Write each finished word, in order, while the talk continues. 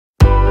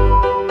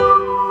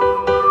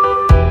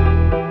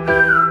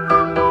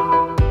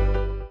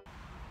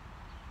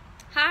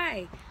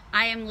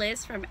am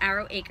Liz from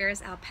Arrow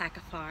Acres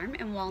Alpaca Farm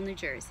in Wall, New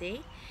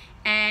Jersey,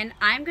 and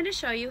I'm going to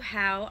show you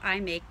how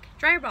I make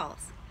dryer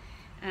balls.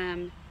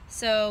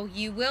 So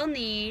you will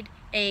need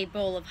a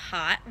bowl of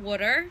hot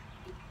water.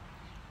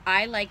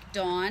 I like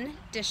Dawn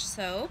dish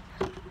soap.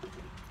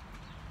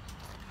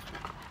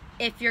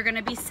 If you're going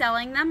to be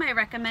selling them, I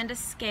recommend a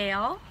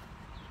scale,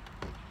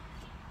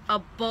 a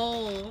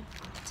bowl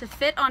to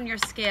fit on your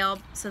scale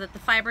so that the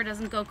fiber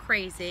doesn't go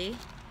crazy,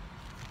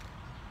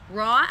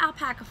 raw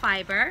alpaca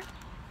fiber,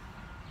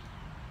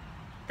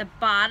 the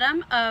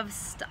bottom of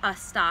a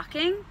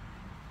stocking.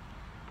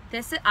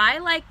 I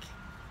like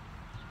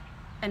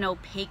an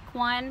opaque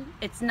one.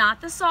 It's not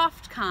the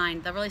soft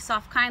kind, the really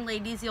soft kind.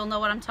 Ladies, you'll know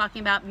what I'm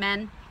talking about.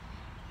 Men,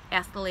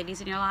 ask the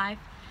ladies in your life.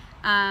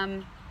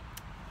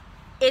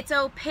 It's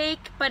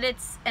opaque, but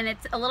it's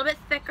a little bit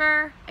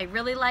thicker. I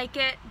really like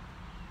it.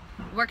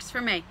 It works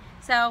for me.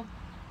 So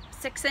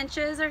 6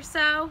 inches or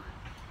so.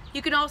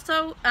 You can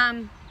also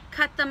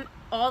cut them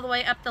all the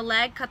way up the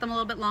leg, cut them a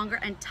little bit longer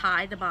and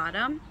tie the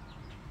bottom.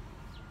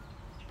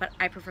 But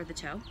I prefer the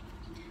toe.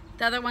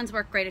 The other ones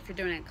work great if you're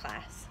doing it in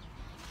class.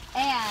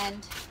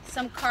 And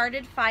some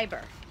carded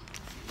fiber.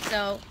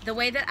 So the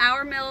way that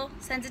our mill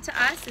sends it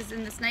to us is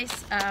in this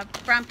nice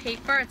brown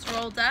paper. It's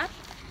rolled up.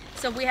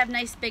 So we have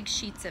nice big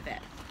sheets of it.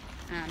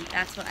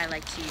 That's what I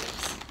like to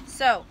use.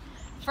 So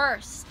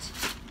first,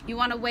 you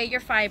want to weigh your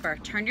fiber.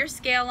 Turn your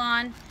scale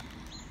on.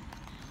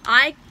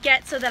 I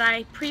get so that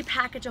I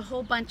pre-package a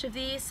whole bunch of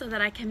these so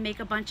that I can make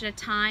a bunch at a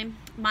time.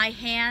 My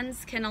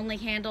hands can only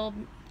handle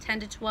 10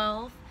 to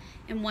 12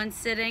 in one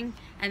sitting,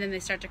 and then they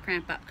start to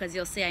cramp up because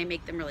you'll see I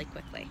make them really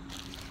quickly.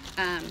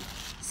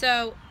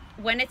 So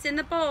when it's in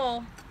the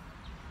bowl,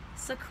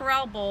 it's a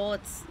Corral bowl,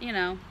 it's, you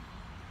know,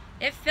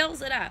 it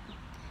fills it up.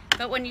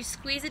 But when you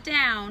squeeze it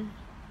down,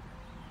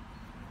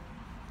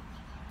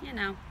 you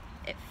know,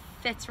 it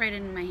fits right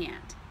in my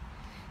hand.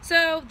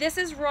 So this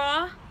is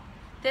raw.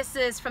 This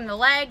is from the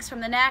legs,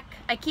 from the neck.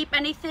 I keep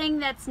anything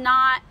that's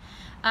not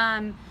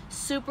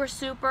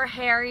super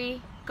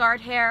hairy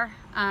guard hair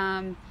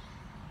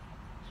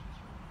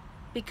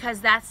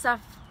because that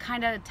stuff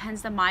kind of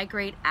tends to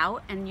migrate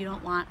out and you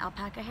don't want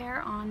alpaca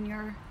hair on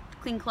your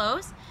clean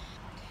clothes.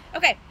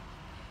 Okay,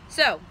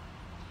 so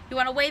you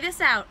want to weigh this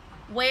out.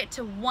 Weigh it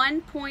to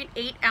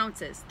 1.8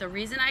 ounces. The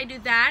reason I do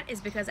that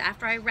is because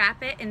after I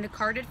wrap it in the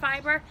carded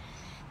fiber,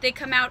 they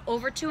come out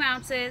over 2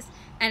 ounces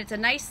and it's a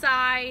nice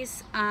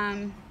size,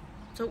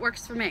 so it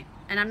works for me.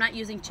 And I'm not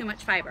using too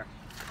much fiber.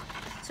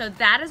 So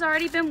that has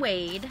already been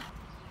weighed.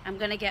 I'm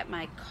gonna get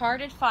my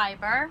carded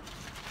fiber.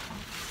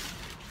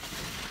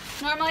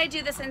 Normally I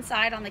do this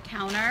inside on the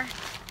counter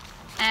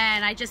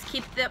and I just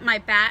keep my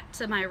bat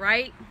to my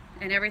right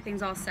and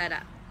everything's all set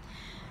up.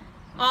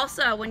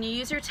 Also, when you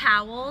use your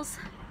towels,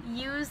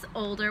 use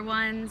older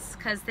ones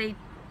because they,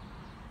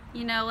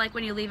 you know, like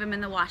when you leave them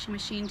in the washing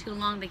machine too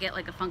long, they get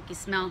like a funky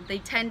smell. They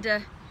tend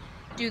to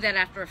do that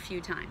after a few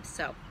times.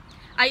 So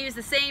I use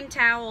the same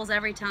towels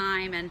every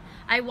time and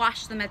I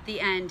wash them at the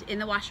end in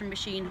the washing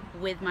machine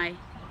with my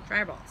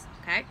dryer balls,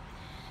 okay?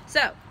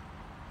 So,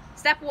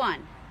 step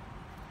 1,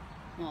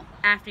 well,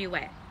 after you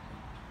weigh it,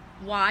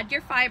 wad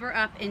your fiber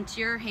up into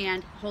your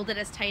hand, hold it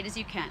as tight as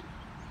you can.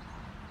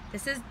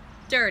 This is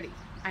dirty.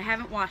 I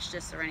haven't washed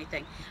this or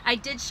anything. I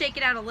did shake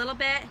it out a little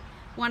bit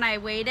when I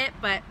weighed it,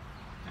 but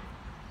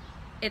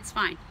it's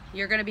fine.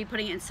 You're gonna be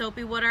putting it in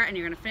soapy water and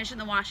you're gonna finish it in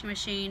the washing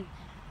machine.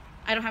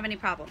 I don't have any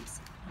problems.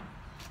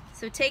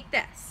 So take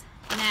this.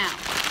 Now,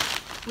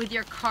 with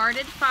your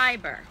carded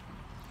fiber,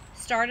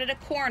 start at a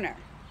corner.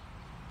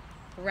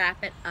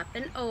 Wrap it up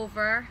and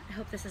over. I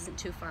hope this isn't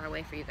too far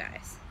away for you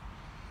guys.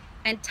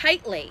 And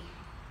tightly,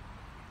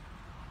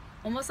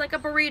 almost like a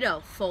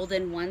burrito, fold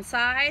in one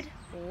side,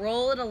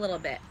 roll it a little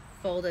bit.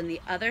 Fold in the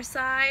other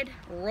side,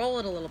 roll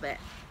it a little bit,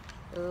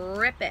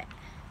 rip it.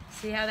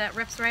 See how that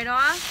rips right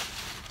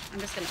off? I'm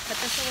just gonna put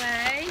this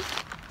away.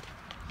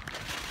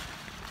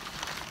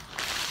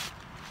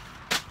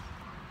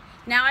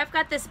 Now I've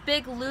got this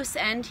big loose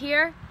end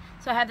here.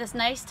 So I have this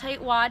nice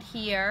tight wad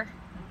here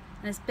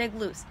and this big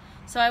loose.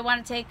 So I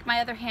wanna take my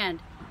other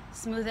hand,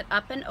 smooth it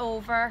up and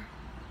over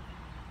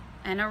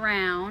and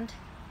around.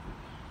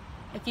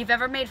 If you've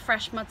ever made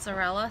fresh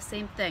mozzarella,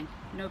 same thing,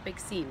 no big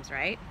seams,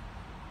 right?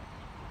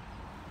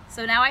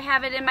 So now I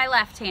have it in my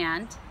left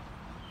hand.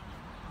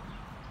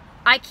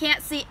 I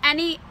can't see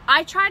any,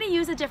 I try to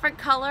use a different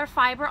color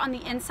fiber on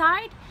the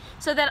inside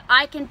so that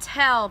I can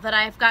tell that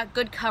I've got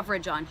good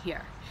coverage on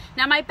here.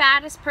 Now my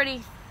bat is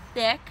pretty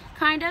thick,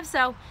 kind of,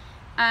 so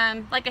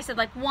like I said,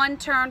 like one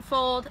turn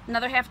fold,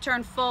 another half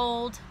turn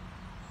fold.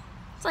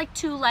 It's like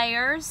 2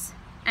 layers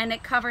and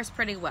it covers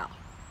pretty well.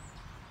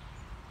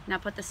 Now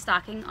put the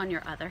stocking on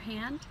your other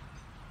hand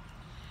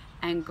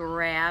and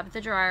grab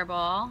the dryer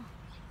ball.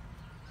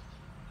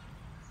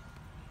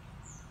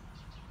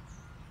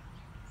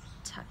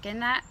 Tuck in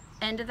that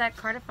end of that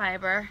carded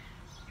fiber,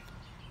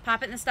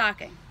 pop it in the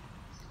stocking.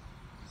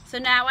 So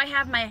now I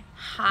have my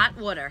hot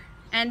water,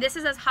 and this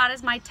is as hot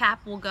as my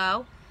tap will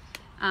go.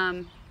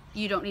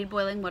 You don't need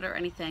boiling water or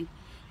anything.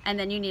 And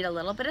then you need a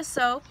little bit of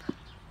soap,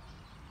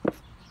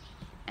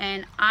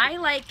 And I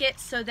like it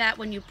so that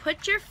when you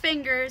put your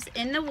fingers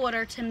in the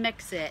water to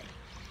mix it,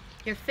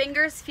 your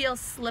fingers feel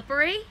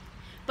slippery,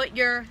 but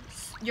your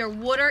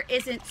water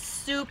isn't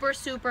super,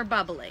 super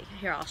bubbly.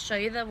 Here, I'll show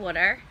you the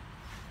water.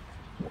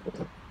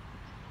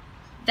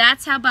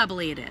 That's how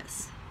bubbly it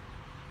is.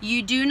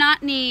 You do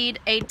not need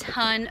a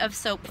ton of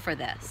soap for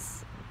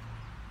this.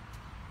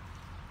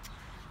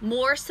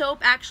 More soap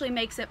actually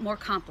makes it more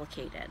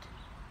complicated.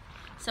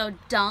 So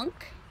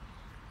dunk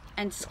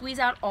and squeeze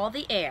out all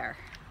the air.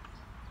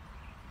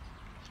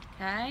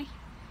 Okay?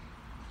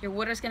 Your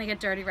water's gonna get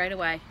dirty right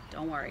away,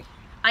 don't worry.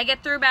 I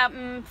get through about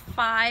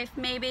 5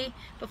 maybe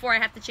before I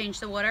have to change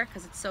the water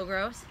because it's so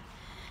gross.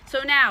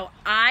 So now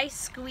I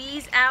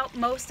squeeze out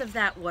most of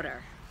that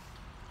water,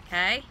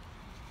 okay?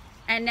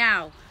 And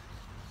now,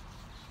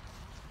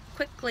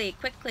 quickly,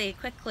 quickly,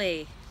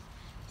 quickly.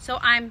 So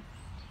I'm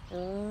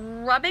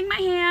rubbing my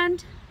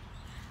hand,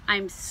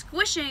 I'm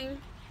squishing,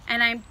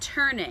 and I'm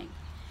turning.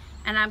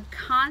 And I'm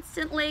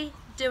constantly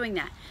doing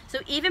that. So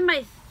even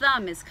my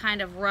thumb is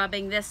kind of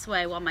rubbing this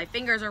way while my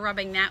fingers are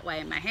rubbing that way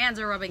and my hands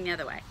are rubbing the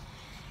other way.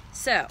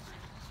 So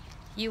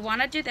you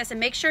want to do this and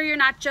make sure you're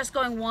not just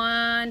going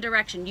one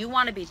direction. You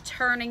want to be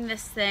turning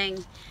this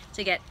thing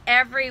to get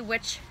every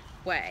which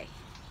way.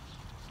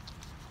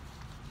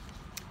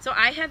 So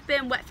I have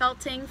been wet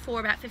felting for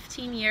about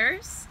 15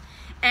 years,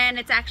 and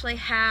it's actually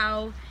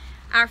how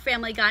our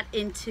family got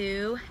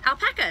into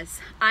alpacas.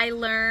 I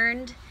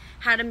learned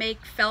how to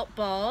make felt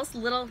balls,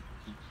 little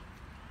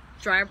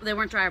they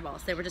weren't dryer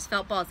balls, they were just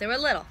felt balls. They were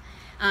little.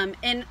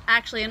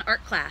 Actually in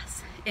art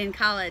class in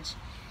college,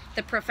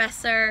 the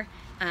professor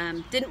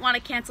didn't want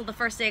to cancel the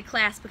first day of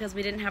class because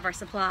we didn't have our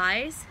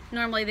supplies.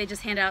 Normally they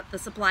just hand out the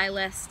supply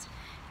list,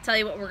 tell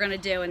you what we're gonna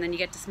do, and then you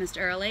get dismissed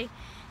early.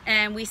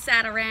 And we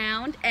sat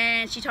around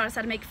and she taught us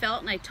how to make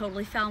felt, and I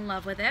totally fell in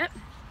love with it.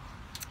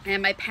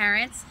 And my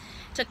parents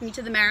took me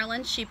to the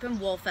Maryland Sheep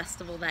and Wool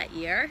Festival that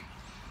year,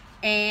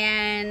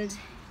 and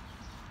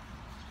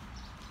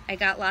I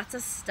got lots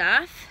of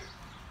stuff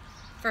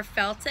for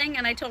felting,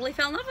 and I totally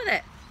fell in love with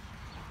it.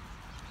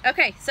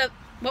 Okay, so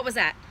what was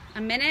that?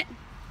 A minute?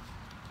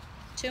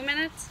 2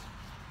 minutes?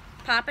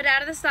 Pop it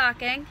out of the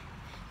stocking.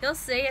 You'll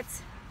see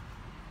it's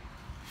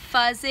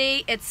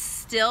fuzzy. It's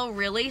still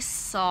really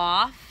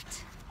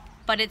soft,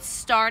 but it's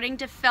starting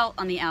to felt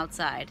on the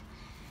outside.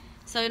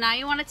 So now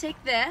you want to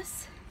take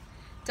this,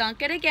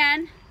 dunk it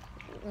again,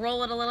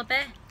 roll it a little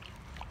bit,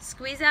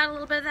 squeeze out a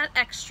little bit of that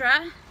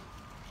extra,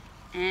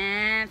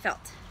 and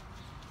felt.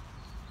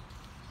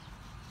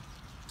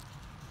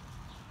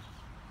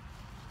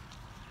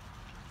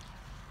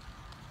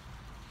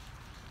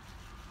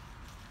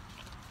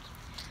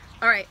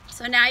 All right,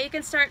 so now you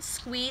can start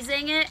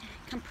squeezing it,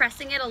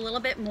 compressing it a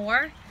little bit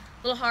more, a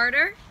little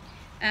harder,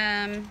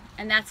 and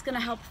that's gonna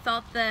help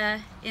felt the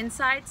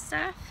inside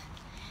stuff.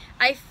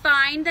 I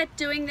find that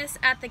doing this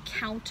at the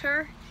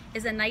counter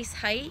is a nice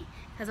height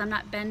because I'm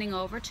not bending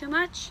over too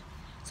much.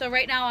 So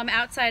right now I'm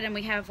outside and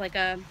we have like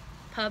a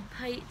pub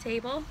height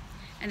table,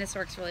 and this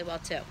works really well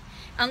too.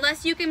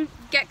 Unless you can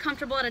get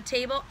comfortable at a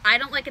table. I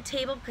don't like a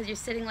table because you're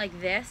sitting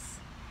like this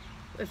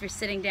if you're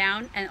sitting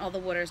down and all the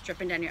water is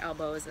dripping down your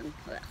elbows, and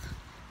ugh,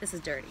 this is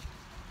dirty.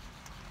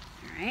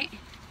 All right.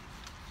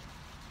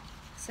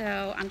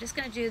 So I'm just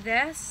gonna do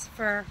this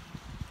for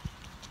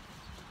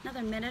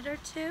another minute or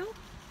two.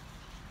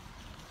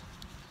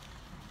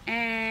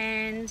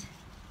 And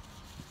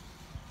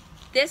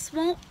this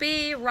won't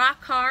be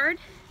rock hard,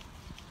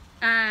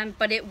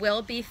 but it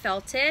will be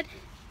felted.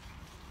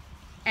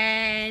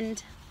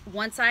 And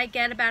once I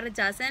get about a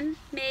dozen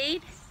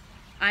made,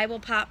 I will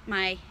pop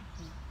my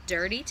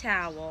dirty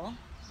towel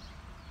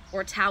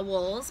or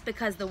towels,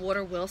 because the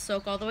water will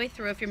soak all the way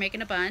through if you're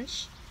making a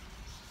bunch,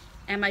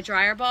 and my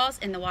dryer balls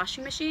in the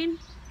washing machine.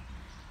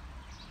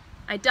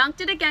 I dunked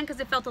it again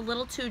because it felt a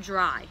little too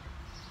dry.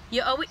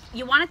 You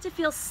want it to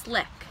feel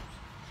slick,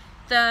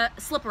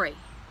 slippery.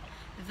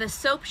 The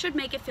soap should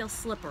make it feel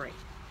slippery.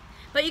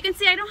 But you can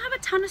see I don't have a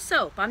ton of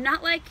soap. I'm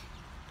not like,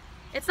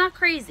 it's not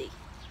crazy.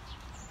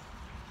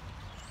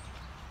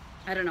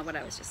 I don't know what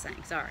I was just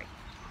saying, sorry.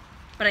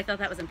 But I thought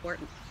that was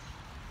important.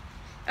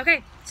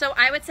 Okay, so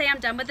I would say I'm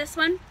done with this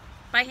one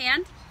by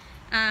hand,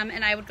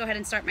 and I would go ahead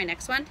and start my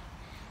next one.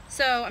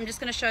 So I'm just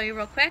gonna show you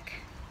real quick.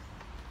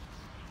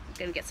 I'm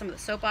gonna get some of the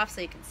soap off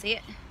so you can see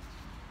it.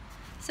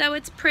 So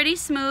it's pretty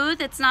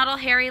smooth. It's not all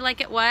hairy like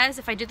it was.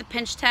 If I do the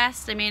pinch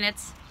test, I mean,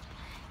 it's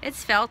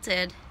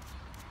felted.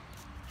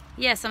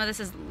 Yeah, some of this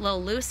is a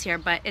little loose here,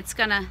 but it's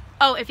gonna,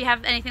 oh, if you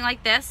have anything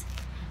like this,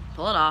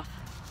 pull it off.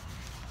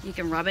 You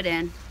can rub it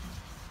in.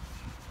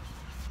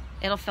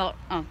 It'll felt,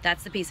 oh,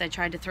 that's the piece I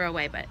tried to throw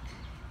away, but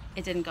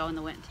it didn't go in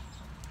the wind.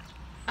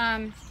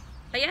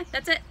 But yeah,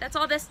 that's it. That's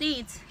all this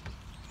needs.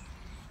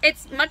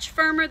 It's much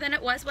firmer than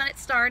it was when it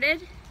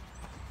started,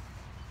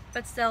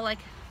 but still, like,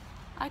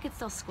 I could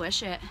still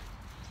squish it.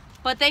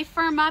 But they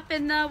firm up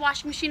in the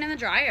washing machine and the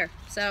dryer,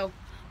 so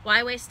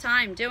why waste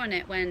time doing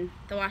it when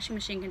the washing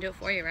machine can do it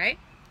for you, right?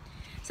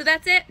 So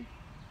that's it.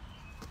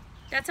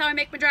 That's how I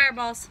make my dryer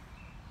balls.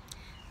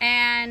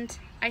 And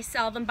I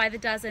sell them by the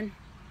dozen.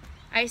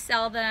 I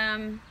sell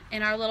them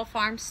in our little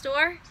farm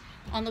store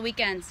on the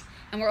weekends.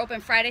 And we're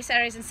open Friday,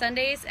 Saturdays, and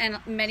Sundays, and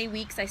many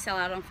weeks I sell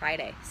out on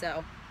Friday.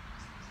 So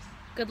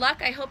good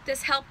luck. I hope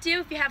this helped you.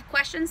 If you have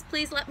questions,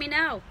 please let me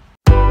know.